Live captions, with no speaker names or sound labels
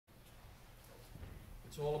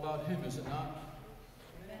It's all about him, is it not?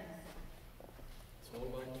 It's all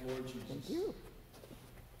about the Lord Jesus. Thank you.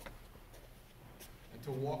 And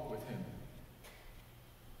to walk with him.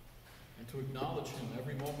 And to acknowledge him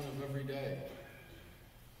every moment of every day.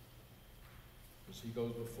 Because he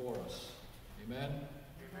goes before us. Amen?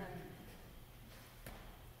 Amen.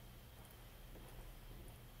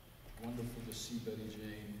 Wonderful to see Betty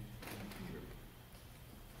Jane and Peter.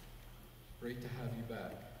 Great to have you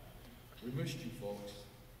back. We missed you, folks.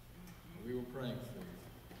 We were praying for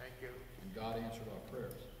you. Thank you. And God answered our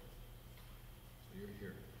prayers. So you're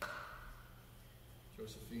here.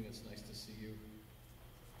 Josephine, it's nice to see you. I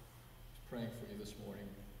was praying for you this morning.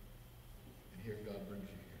 And here God brings you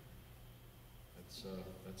here.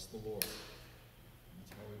 That's the Lord. And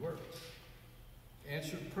that's how we work.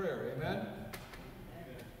 Answered prayer. Amen?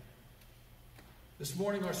 This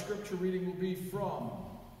morning our scripture reading will be from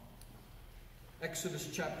Exodus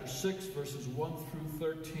chapter 6, verses 1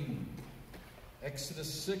 through 13.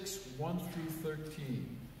 Exodus 6, 1 through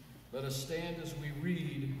 13. Let us stand as we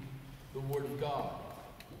read the Word of God.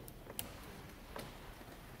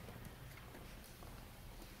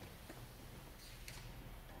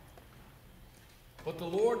 But the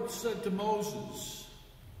Lord said to Moses,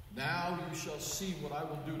 "Now you shall see what I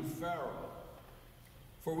will do to Pharaoh.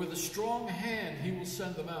 For with a strong hand he will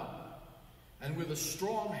send them out, and with a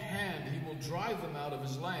strong hand he will drive them out of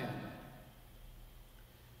his land."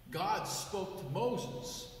 God spoke to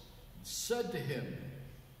Moses and said to him,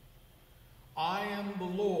 "I am the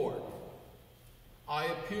Lord. I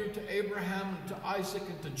appeared to Abraham and to Isaac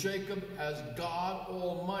and to Jacob as God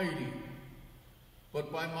Almighty.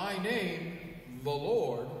 But by my name, the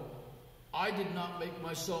Lord, I did not make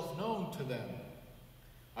myself known to them.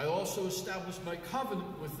 I also established my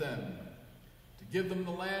covenant with them to give them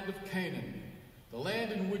the land of Canaan, the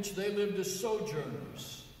land in which they lived as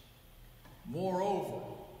sojourners. Moreover,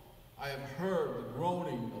 I have heard the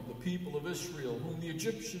groaning of the people of Israel, whom the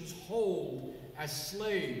Egyptians hold as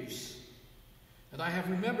slaves, and I have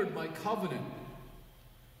remembered my covenant.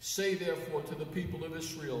 Say therefore to the people of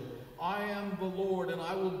Israel, I am the Lord, and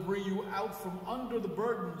I will bring you out from under the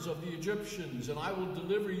burdens of the Egyptians, and I will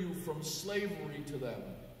deliver you from slavery to them.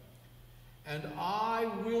 And I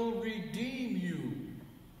will redeem you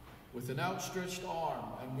with an outstretched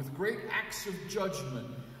arm, and with great acts of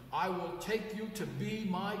judgment. I will take you to be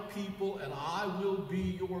my people, and I will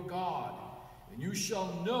be your God. And you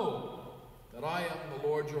shall know that I am the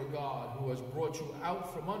Lord your God, who has brought you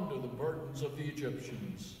out from under the burdens of the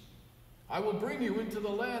Egyptians. I will bring you into the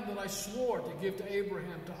land that I swore to give to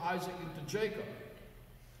Abraham, to Isaac, and to Jacob.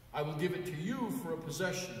 I will give it to you for a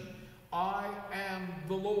possession. I am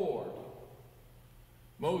the Lord."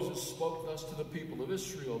 Moses spoke thus to the people of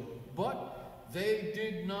Israel, but they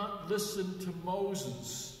did not listen to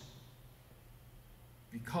Moses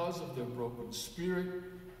because of their broken spirit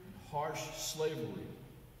and harsh slavery.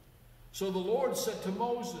 So the Lord said to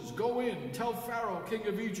Moses, "Go in, tell Pharaoh, king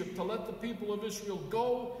of Egypt, to let the people of Israel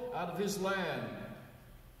go out of his land."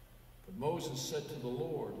 But Moses said to the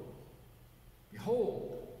Lord,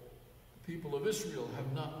 "Behold, the people of Israel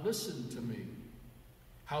have not listened to me.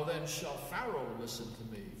 How then shall Pharaoh listen to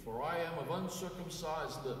me? For I am of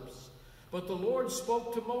uncircumcised lips." But the Lord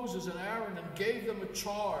spoke to Moses and Aaron and gave them a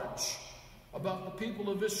charge about the people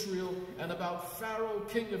of Israel and about Pharaoh,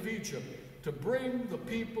 king of Egypt, to bring the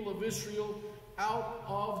people of Israel out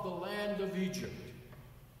of the land of Egypt.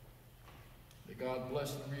 May God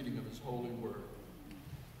bless the reading of his holy word.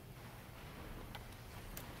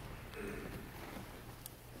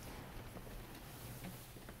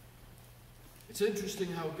 It's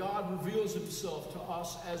interesting how God reveals himself to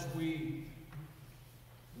us as we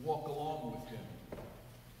walk along with him.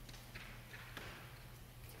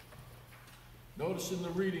 Notice in the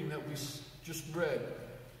reading that we just read,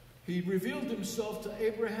 he revealed himself to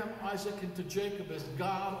Abraham, Isaac, and to Jacob as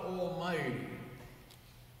God Almighty.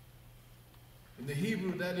 In the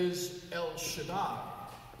Hebrew, that is El Shaddai,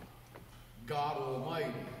 God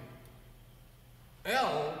Almighty.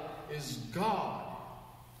 El is God.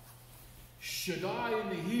 Shaddai in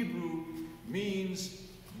the Hebrew means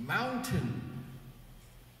mountain.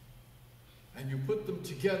 And you put them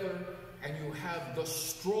together and you have the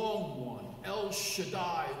strong one, El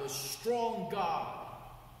Shaddai, the strong God.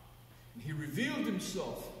 And he revealed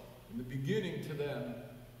himself in the beginning to them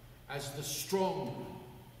as the strong one.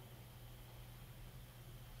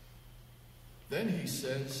 Then he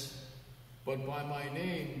says, "But by my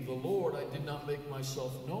name, the Lord, I did not make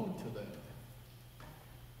myself known to them."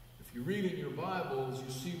 If you read in your Bibles, you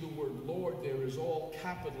see the word Lord there is all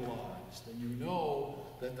capitalized, and you know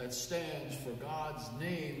that that stands for God's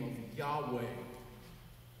name of Yahweh.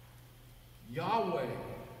 Yahweh,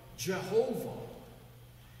 Jehovah.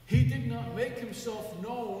 He did not make himself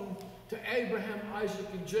known to Abraham, Isaac,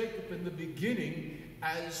 and Jacob in the beginning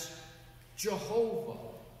as Jehovah,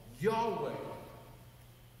 Yahweh.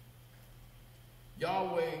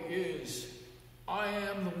 Yahweh is, I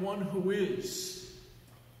am the one who is.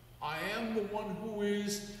 I am the one who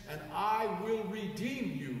is, and I will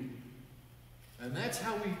redeem you. And that's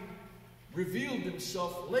how he revealed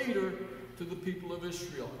himself later to the people of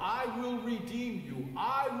Israel. I will redeem you.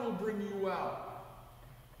 I will bring you out.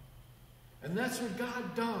 And that's what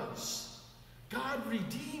God does. God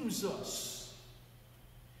redeems us.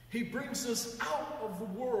 He brings us out of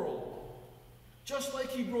the world. Just like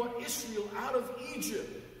he brought Israel out of Egypt.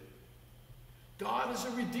 God is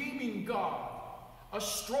a redeeming God, a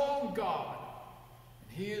strong God.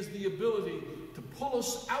 And he has the ability to pull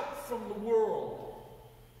us out from the world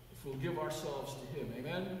if we'll give ourselves to him.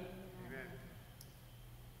 Amen? Amen.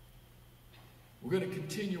 We're going to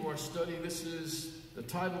continue our study. This is the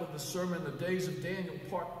title of the sermon, The Days of Daniel,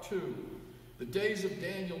 Part 2. The Days of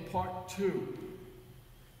Daniel, Part 2.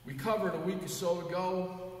 We covered a week or so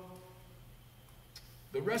ago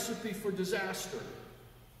the recipe for disaster.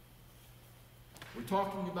 We're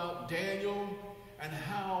talking about Daniel and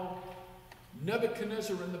how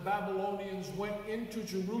Nebuchadnezzar and the Babylonians went into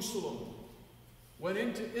Jerusalem, went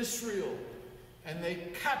into Israel, and they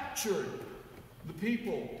captured the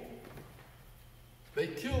people. They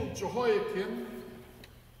killed Jehoiakim,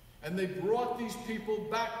 and they brought these people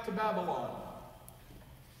back to Babylon.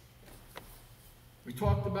 We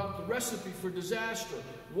talked about the recipe for disaster.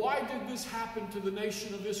 Why did this happen to the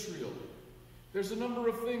nation of Israel? There's a number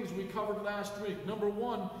of things we covered last week. Number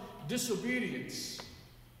one, disobedience.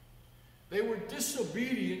 They were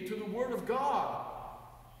disobedient to the word of God.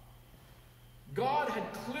 God had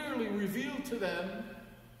clearly revealed to them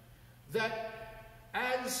that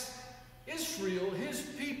as Israel, his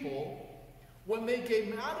people, when they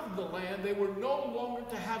came out of the land, they were no longer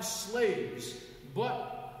to have slaves,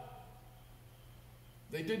 but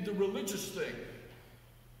they did the religious thing.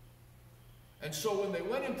 And so when they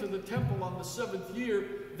went into the temple on the 7th year,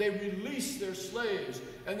 they released their slaves.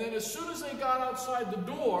 And then as soon as they got outside the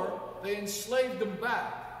door, they enslaved them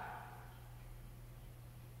back.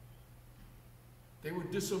 They were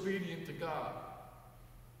disobedient to God.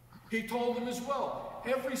 He told them as well,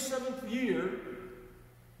 every 7th year,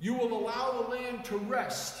 you will allow the land to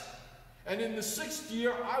rest. And in the 6th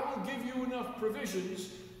year, I will give you enough provisions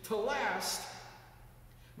to last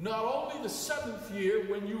not only the 7th year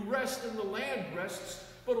when you rest and the land rests,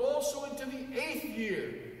 but also into the 8th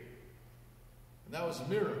year. And that was a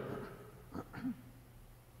miracle.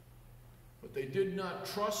 But they did not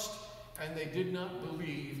trust and they did not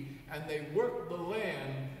believe, and they worked the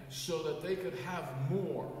land so that they could have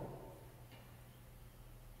more.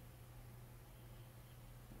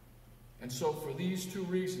 And so for these two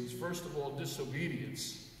reasons, first of all,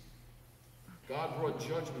 disobedience, God brought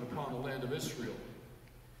judgment upon the land of Israel.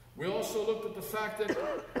 We also looked at the fact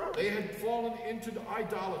that they had fallen into the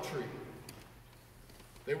idolatry.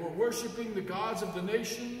 They were worshiping the gods of the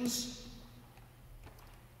nations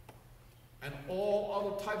and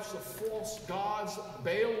all other types of false gods,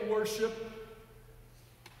 Baal worship,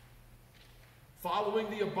 following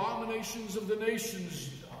the abominations of the nations,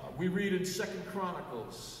 we read in 2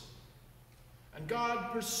 Chronicles. And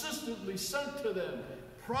God persistently sent to them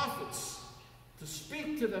prophets to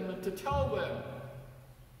speak to them and to tell them.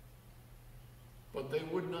 But they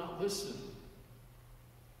would not listen.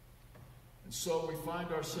 And so we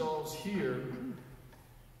find ourselves here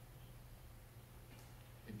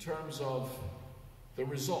in terms of the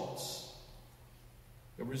results.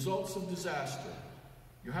 The results of disaster.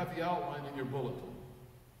 You have the outline in your bulletin.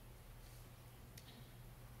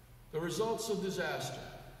 The results of disaster.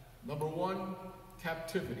 Number one,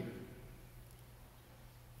 captivity.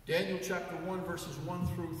 Daniel chapter 1, verses 1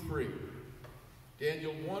 through 3.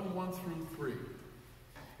 Daniel 1, 1 through 3.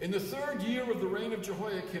 In the 3rd year of the reign of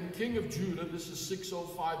Jehoiakim, king of Judah, this is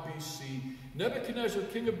 605 BC, Nebuchadnezzar,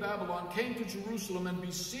 king of Babylon, came to Jerusalem and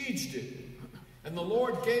besieged it. And the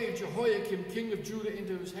Lord gave Jehoiakim, king of Judah,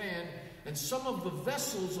 into his hand, and some of the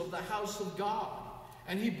vessels of the house of God.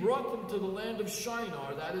 And he brought them to the land of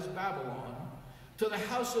Shinar, that is Babylon, to the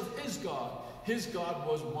house of his God. His God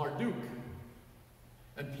was Marduk,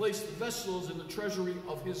 and placed the vessels in the treasury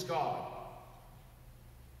of his God.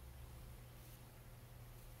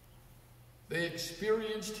 They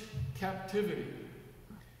experienced captivity.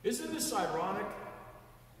 Isn't this ironic?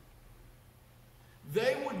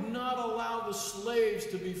 They would not allow the slaves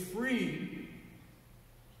to be freed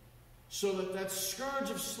so that that scourge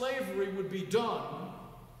of slavery would be done.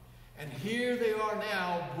 And here they are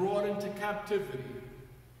now brought into captivity,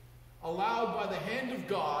 allowed by the hand of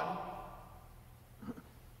God,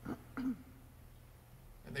 and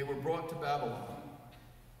they were brought to Babylon.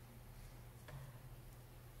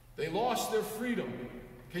 They lost their freedom.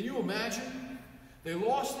 Can you imagine? They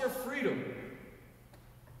lost their freedom.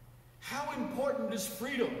 How important is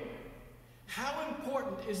freedom? How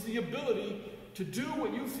important is the ability to do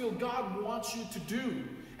what you feel God wants you to do?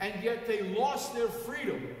 And yet they lost their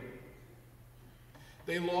freedom.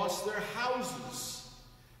 They lost their houses.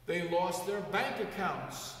 They lost their bank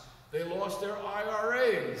accounts. They lost their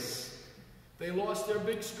IRAs. They lost their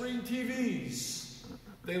big screen TVs.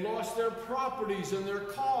 They lost their properties and their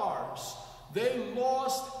cars. They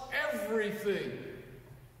lost everything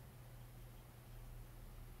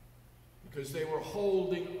because they were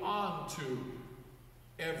holding on to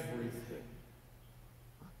everything.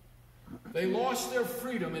 They lost their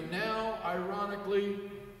freedom, and now, ironically,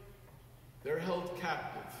 they're held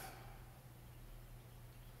captive.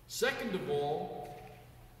 Second of all,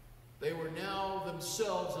 they were now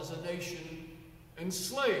themselves as a nation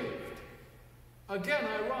enslaved. Again,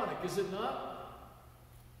 ironic, is it not?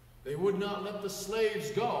 They would not let the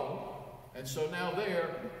slaves go, and so now they're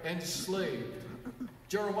enslaved.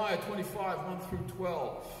 Jeremiah 25, 1 through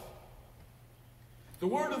 12.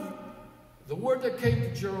 The word that came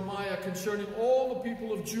to Jeremiah concerning all the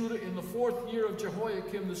people of Judah in the 4th year of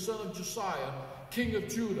Jehoiakim, the son of Josiah, king of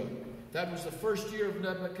Judah. That was the 1st year of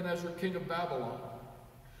Nebuchadnezzar, king of Babylon,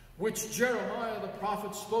 which Jeremiah the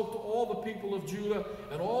prophet spoke to all the people of Judah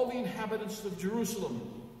and all the inhabitants of Jerusalem.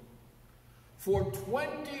 For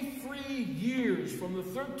 23 years, from the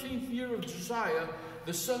 13th year of Josiah,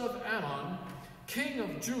 the son of Amon, king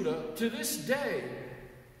of Judah, to this day,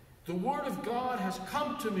 the word of God has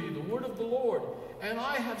come to me, the word of the Lord, and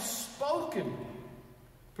I have spoken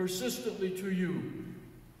persistently to you,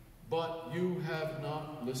 but you have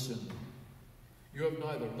not listened. You have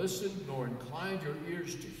neither listened nor inclined your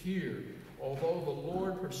ears to hear, although the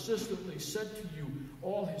Lord persistently said to you,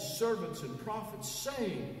 all his servants and prophets,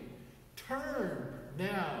 saying, turn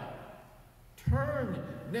now,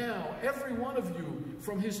 every one of you,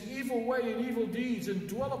 from his evil way and evil deeds, and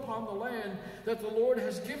dwell upon the land that the Lord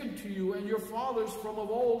has given to you and your fathers from of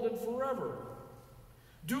old and forever.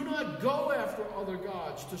 Do not go after other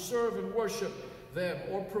gods to serve and worship them,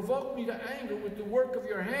 or provoke me to anger with the work of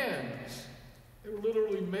your hands. They were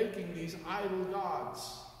literally making these idol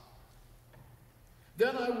gods.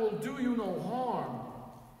 Then I will do you no harm.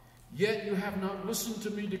 Yet you have not listened to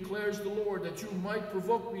me, declares the Lord, that you might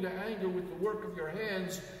provoke me to anger with the work of your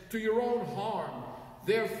hands to your own harm.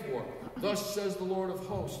 Therefore, thus says the Lord of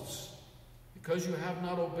hosts, because you have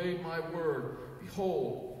not obeyed my word,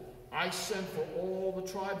 behold, I sent for all the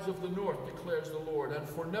tribes of the north, declares the Lord, and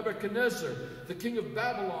for Nebuchadnezzar, the king of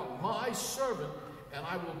Babylon, my servant, and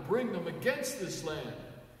I will bring them against this land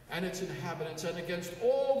and its inhabitants, and against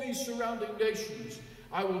all these surrounding nations.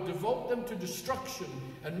 I will devote them to destruction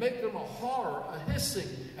and make them a horror, a hissing,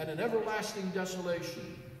 and an everlasting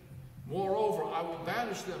desolation. Moreover, I will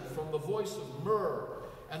banish them from the voice of myrrh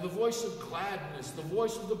and the voice of gladness, the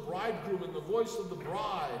voice of the bridegroom and the voice of the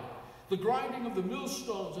bride, the grinding of the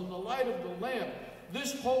millstones and the light of the lamp.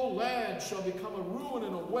 This whole land shall become a ruin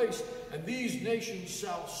and a waste, and these nations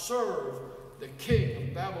shall serve the king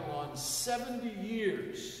of Babylon 70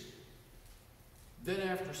 years. Then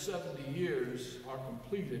after 70 years are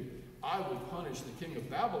completed, I will punish the king of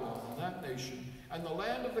Babylon and that nation and the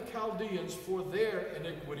land of the Chaldeans for their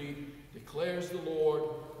iniquity, declares the Lord,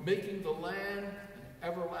 making the land an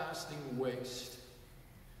everlasting waste.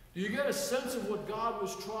 Do you get a sense of what God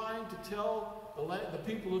was trying to tell the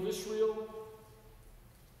people of Israel?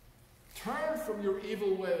 Turn from your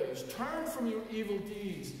evil ways. Turn from your evil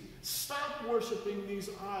deeds. Stop worshiping these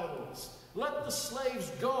idols. Let the slaves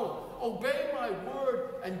go. Obey my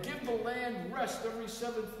word and give the land rest every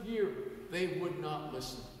 7th year. They would not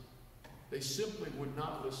listen. They simply would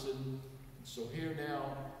not listen. And so here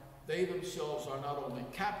now, they themselves are not only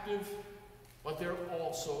captive, but they're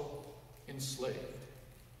also enslaved.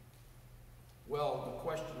 Well, the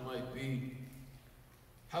question might be,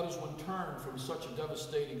 how does one turn from such a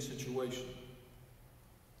devastating situation?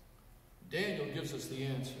 Daniel gives us the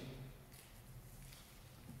answer.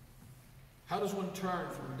 How does one turn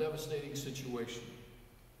from a devastating situation?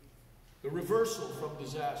 The reversal from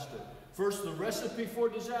disaster. First, the recipe for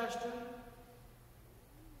disaster.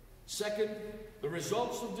 Second, the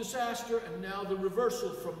results of disaster. And now the reversal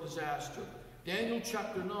from disaster. Daniel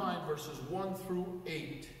chapter 9, verses 1 through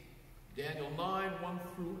 8. Daniel 9, 1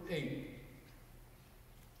 through 8.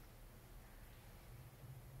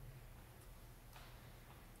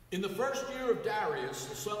 In the first year of Darius,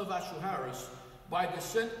 the son of Ahasuerus, by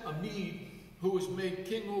descent a Mede, who was made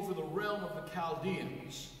king over the realm of the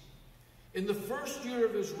Chaldeans. In the first year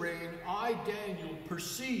of his reign, I, Daniel,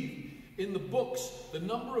 perceived in the books the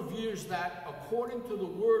number of years that, according to the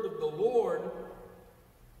word of the Lord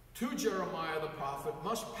to Jeremiah the prophet,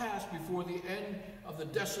 must pass before the end of the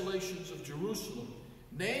desolations of Jerusalem,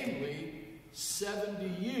 namely 70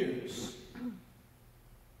 years.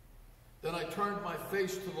 Then I turned my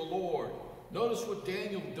face to the Lord. Notice what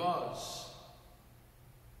Daniel does.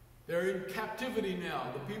 They're in captivity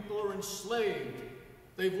now. The people are enslaved.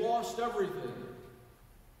 They've lost everything.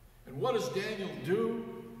 And what does Daniel do?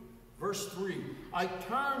 Verse 3, I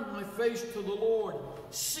turned my face to the Lord,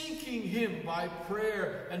 seeking him by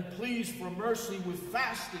prayer and pleas for mercy with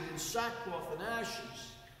fasting and sackcloth and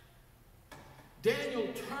ashes. Daniel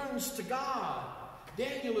turns to God.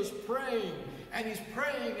 Daniel is praying, and he's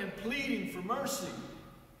praying and pleading for mercy.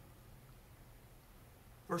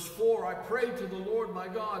 Verse 4, I prayed to the Lord my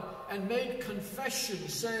God and made confession,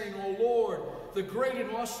 saying, O Lord, the great and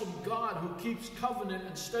awesome God who keeps covenant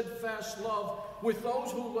and steadfast love with those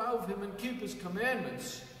who love him and keep his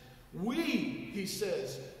commandments. We, he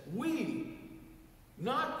says, we,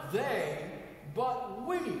 not they, but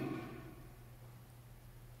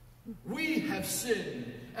we have sinned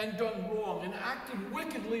and done wrong and acted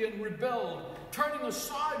wickedly and rebelled, turning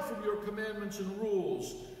aside from your commandments and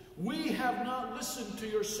rules. We have not listened to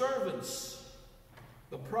your servants,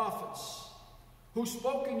 the prophets, who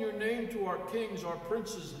spoke in your name to our kings, our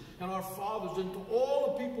princes, and our fathers, and to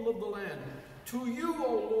all the people of the land. To you,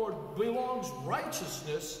 O Lord, belongs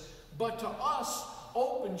righteousness, but to us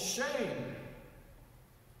open shame.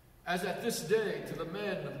 As at this day, to the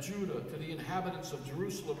men of Judah, to the inhabitants of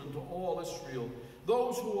Jerusalem, and to all Israel,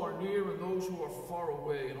 those who are near and those who are far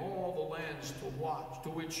away, and all the lands to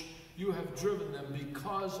which you have driven them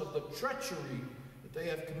because of the treachery that they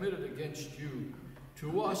have committed against you.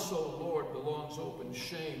 To us, O Lord, belongs open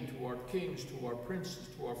shame, to our kings, to our princes,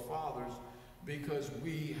 to our fathers, because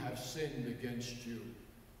we have sinned against you.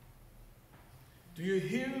 Do you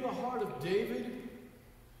hear the heart of David?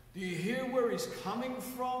 Do you hear where he's coming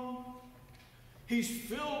from? He's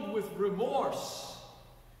filled with remorse.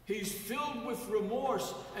 He's filled with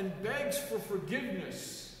remorse and begs for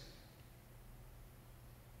forgiveness.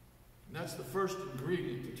 And that's the first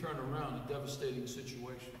ingredient to turn around a devastating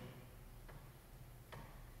situation.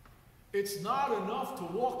 It's not enough to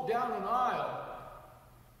walk down an aisle.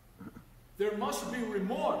 There must be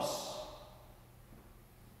remorse.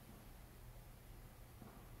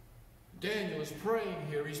 Daniel is praying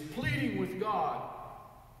here. He's pleading with God.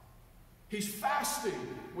 He's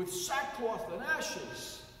fasting with sackcloth and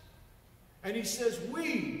ashes. And he says,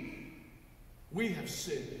 we have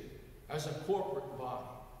sinned as a corporate body.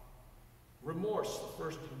 Remorse, the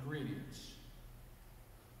first ingredients.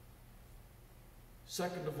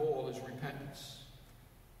 Second of all is repentance.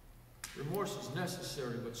 Remorse is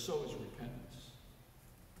necessary, but so is repentance.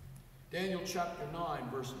 Daniel chapter 9,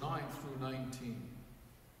 verse 9 through 19.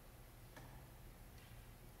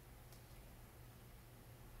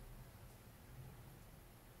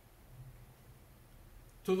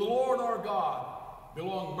 To the Lord our God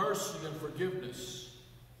belong mercy and forgiveness,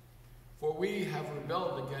 for we have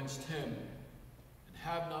rebelled against him and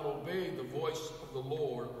have not obeyed the voice of the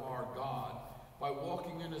Lord our God by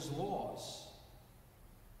walking in his laws,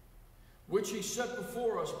 which he set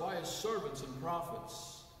before us by his servants and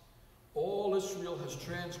prophets. All Israel has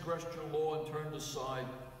transgressed your law and turned aside,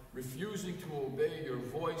 refusing to obey your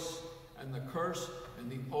voice, and the curse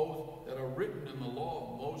and the oath that are written in the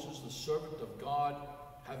law of Moses, the servant of God,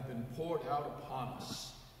 have been poured out upon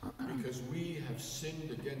us, because we have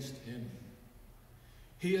sinned against him.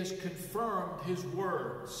 He has confirmed his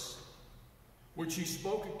words, which he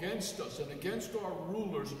spoke against us and against our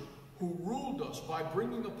rulers who ruled us, by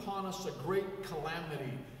bringing upon us a great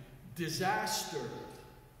calamity, disaster.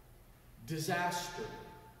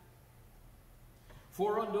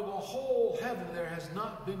 For under the whole heaven there has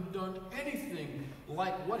not been done anything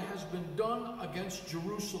like what has been done against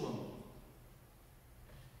Jerusalem.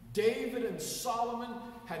 David and Solomon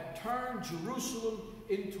had turned Jerusalem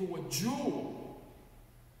into a jewel.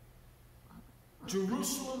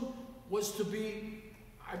 Jerusalem was to be,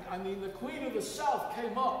 the Queen of the South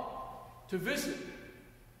came up to visit.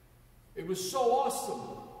 It was so awesome.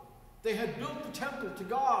 They had built the temple to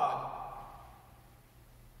God.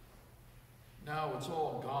 Now it's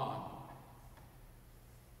all gone.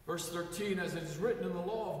 Verse 13, as it is written in the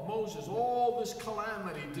law of Moses, all this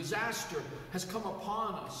calamity, disaster has come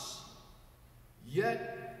upon us.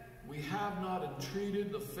 Yet we have not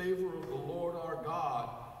entreated the favor of the Lord our God,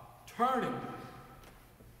 turning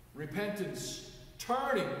repentance,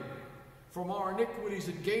 turning from our iniquities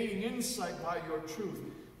and gaining insight by your truth.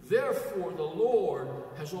 Therefore, the Lord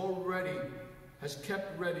has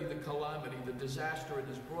kept ready the calamity, the disaster, and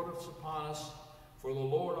has brought us upon us. For the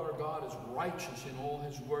Lord our God is righteous in all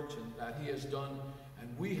his works and that he has done,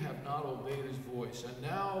 and we have not obeyed his voice. And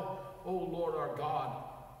now, O Lord our God,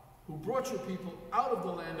 who brought your people out of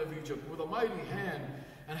the land of Egypt with a mighty hand,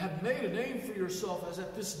 and have made a name for yourself as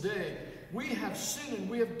at this day, we have sinned and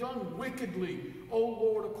we have done wickedly, O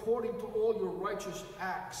Lord, according to all your righteous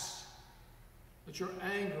acts. Let your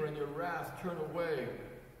anger and your wrath turn away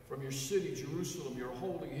from your city, Jerusalem, your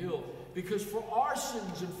holy hill, because for our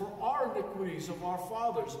sins and for our iniquities of our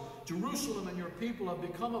fathers, Jerusalem and your people have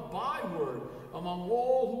become a byword among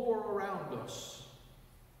all who are around us.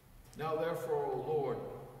 Now therefore, O Lord,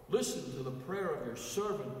 listen to the prayer of your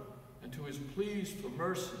servant and to his pleas for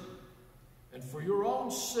mercy, and for your own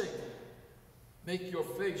sake, make your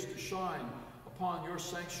face to shine upon your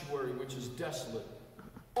sanctuary, which is desolate.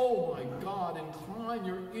 Oh my God, incline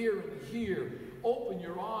your ear and hear. Open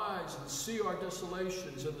your eyes and see our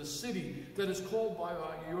desolations and the city that is called by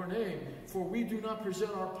your name. For we do not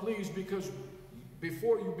present our pleas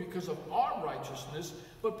before you because of our righteousness,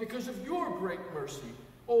 but because of your great mercy.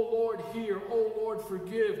 O Lord, hear. O Lord,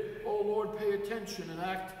 forgive. O Lord, pay attention and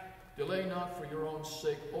act. Delay not for your own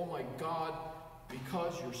sake, O my God,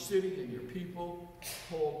 because your city and your people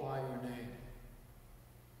called by your name.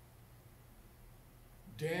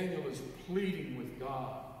 Daniel is pleading with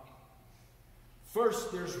God.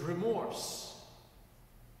 First, there's remorse.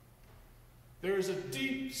 There is a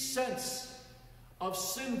deep sense of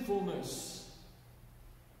sinfulness.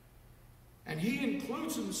 And he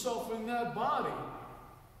includes himself in that body.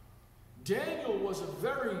 Daniel was a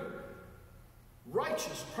very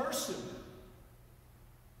righteous person.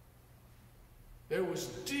 There was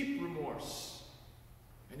deep remorse.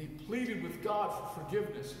 And he pleaded with God for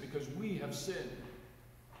forgiveness because we have sinned.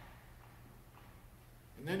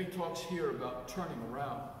 And then he talks here about turning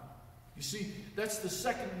around. You see, that's the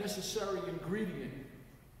second necessary ingredient,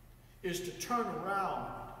 is to turn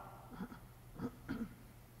around.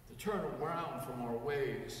 To turn around from our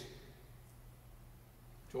ways.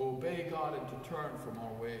 To obey God and to turn from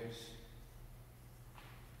our ways.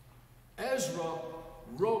 Ezra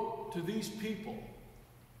wrote to these people.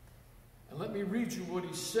 And let me read you what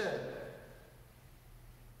he said.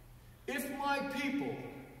 If my people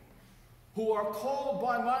who are called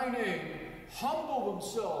by my name humble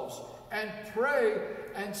themselves and pray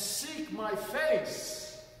and seek my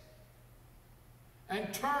face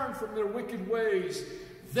and turn from their wicked ways,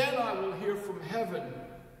 then I will hear from heaven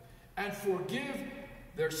and forgive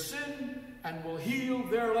their sin and will heal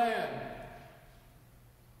their land.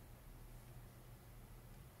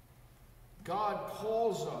 God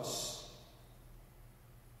calls us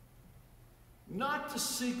not to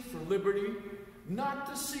seek for liberty,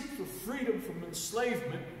 not to seek for freedom from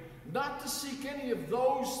enslavement, not to seek any of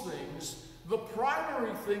those things. The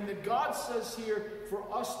primary thing that God says here for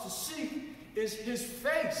us to seek is his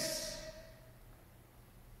face.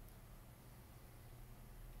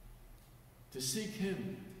 To seek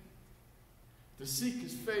him. To seek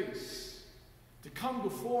his face. To come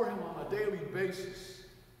before him on a daily basis.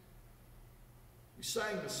 We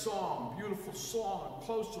sang the song, beautiful song, A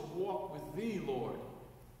Closer Walk with Thee, Lord.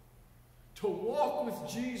 To walk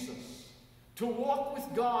with Jesus. To walk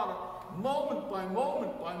with God moment by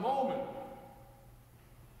moment by moment.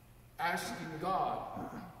 Asking God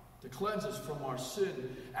to cleanse us from our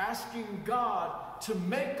sin. Asking God to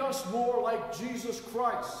make us more like Jesus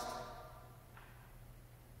Christ.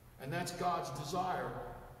 And that's God's desire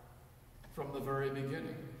from the very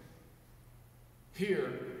beginning.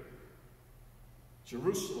 Here,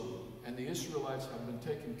 Jerusalem and the Israelites have been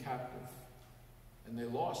taken captive, and they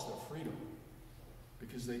lost their freedom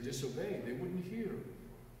because they disobeyed. They wouldn't hear.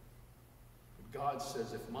 But God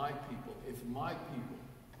says, if my people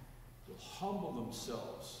will humble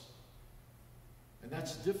themselves, and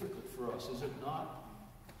that's difficult for us, is it not?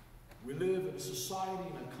 We live in a society,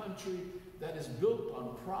 in a country that is built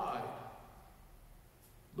on pride.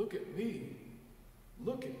 Look at me.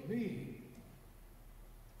 Look at me.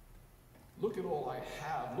 Look at all I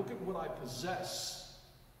have. Look at what I possess.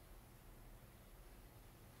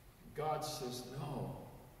 God says, no.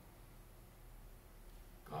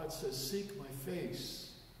 God says, seek my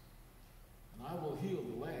face, and I will heal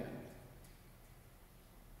the land.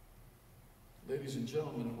 Ladies and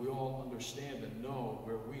gentlemen, we all understand and know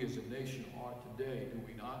where we as a nation are today, do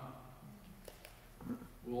we not?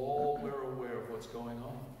 We're all aware of what's going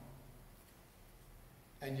on.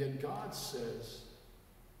 And yet God says,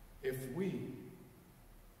 if we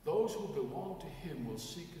Those who belong to him will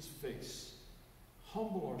seek his face,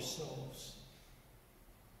 humble ourselves,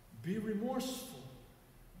 be remorseful,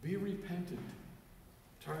 be repentant,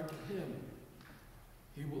 turn to him.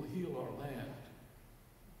 He will heal our land.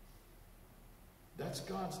 That's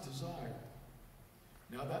God's desire.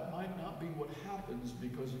 Now that might not be what happens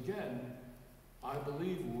because, again, I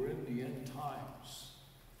believe we're in the end times.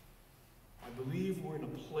 I believe we're in a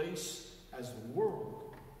place as the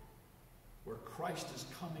world where Christ is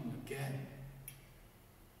coming again.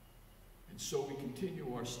 And so we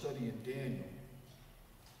continue our study in Daniel.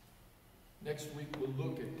 Next week we'll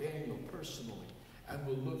look at Daniel personally, and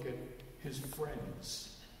we'll look at his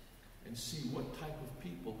friends and see what type of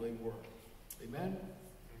people they were. Amen?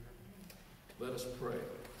 Let us pray.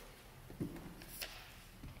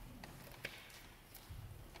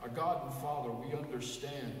 Our God and Father, we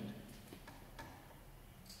understand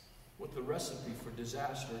what the recipe for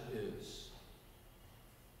disaster is.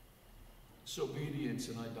 Disobedience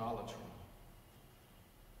and idolatry.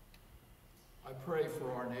 I pray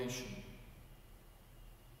for our nation.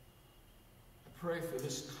 I pray for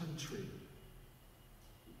this country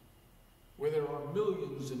where there are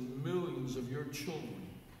millions and millions of your children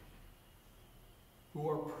who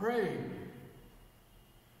are praying,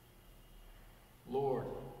 Lord,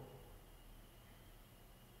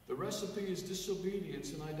 the recipe is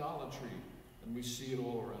disobedience and idolatry, and we see it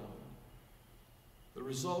all around. The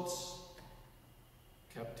results,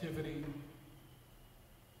 captivity,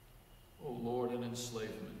 oh Lord, and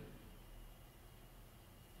enslavement.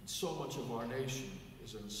 And so much of our nation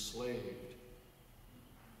is enslaved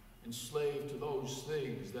to those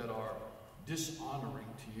things that are dishonoring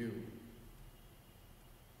to you.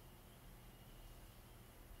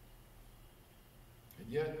 And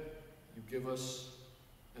yet, you give us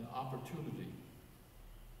an opportunity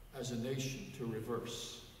as a nation to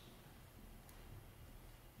reverse.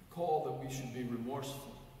 You call that we should be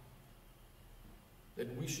remorseful,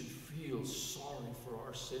 that we should feel sorry for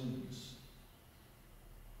our sins.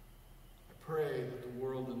 I pray that the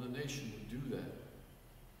world and the nation would do that,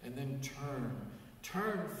 and then turn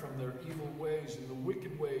from their evil ways and the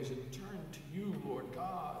wicked ways and turn to you, Lord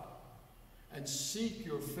God, and seek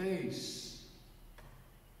your face.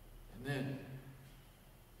 And then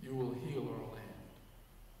you will heal our land.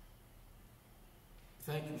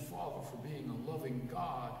 Thank you, Father, for being a loving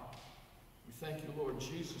God. We thank you, Lord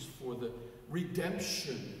Jesus, for the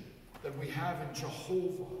redemption that we have in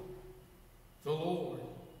Jehovah, the Lord.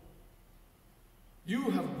 You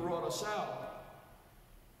have brought us out.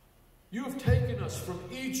 You have taken us from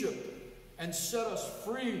Egypt and set us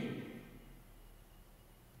free.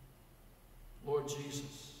 Lord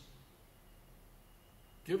Jesus,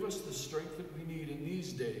 give us the strength that we need in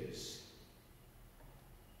these days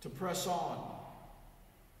to press on.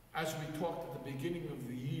 As we talked at the beginning of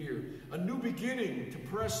the year, a new beginning to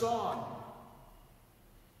press on,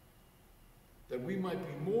 that we might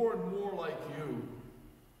be more and more like you,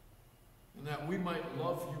 and that we might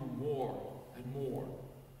love you more and more.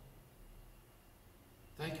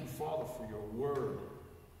 Thank you, Father, for your word.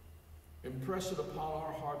 Impress it upon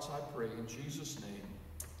our hearts, I pray, in Jesus' name.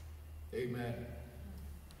 Amen.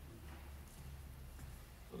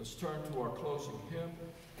 Let us turn to our closing hymn,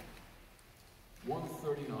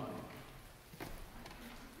 139.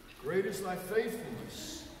 Great is thy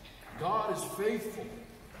faithfulness. God is faithful.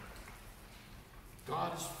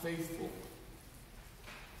 God is faithful.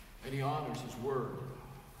 And he honors his word.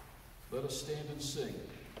 Let us stand and sing.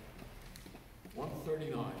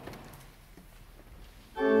 139.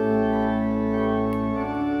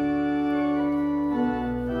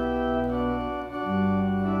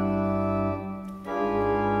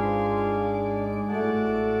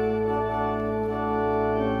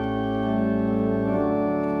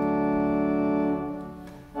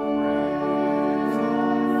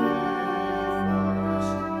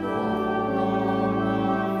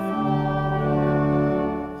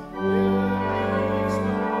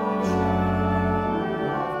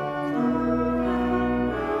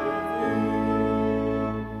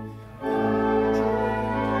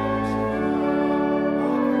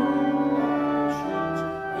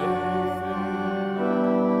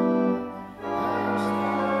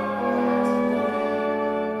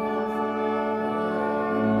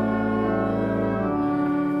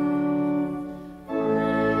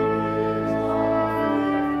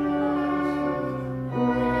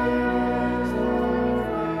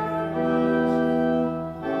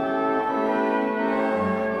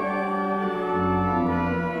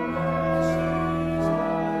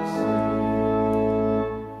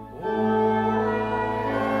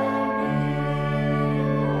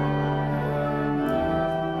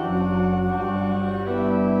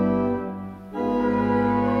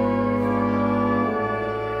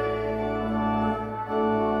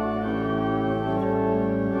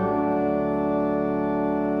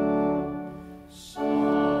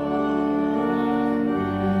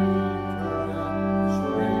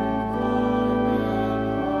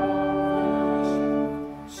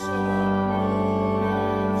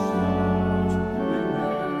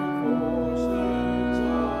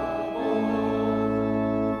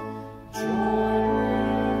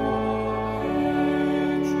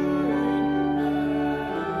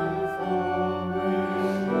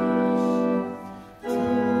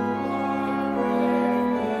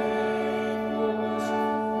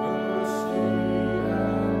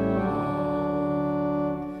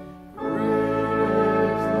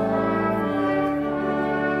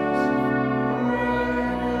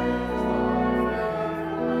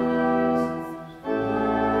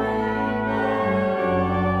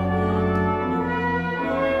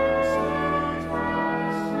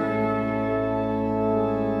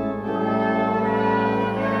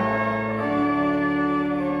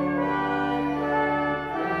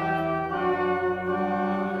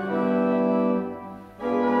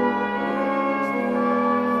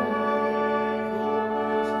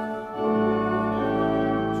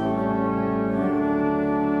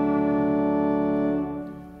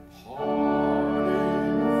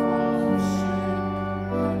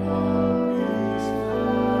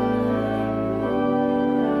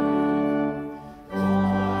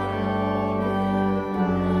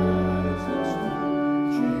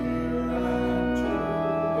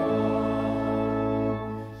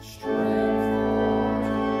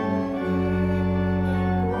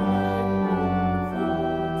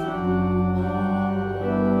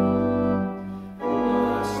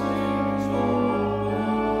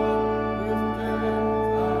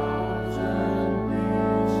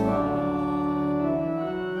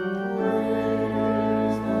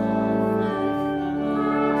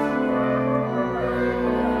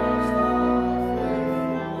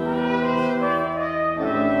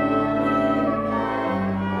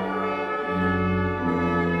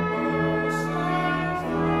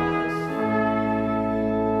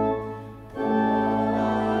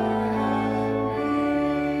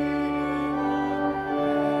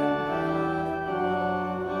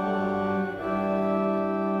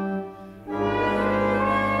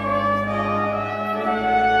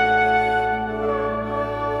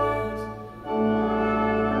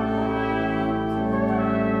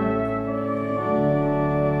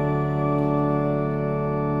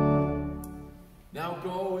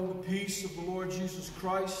 Jesus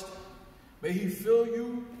Christ. May he fill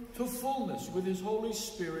you to fullness with his Holy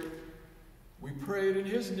Spirit. We pray it in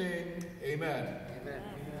his name. Amen. Amen.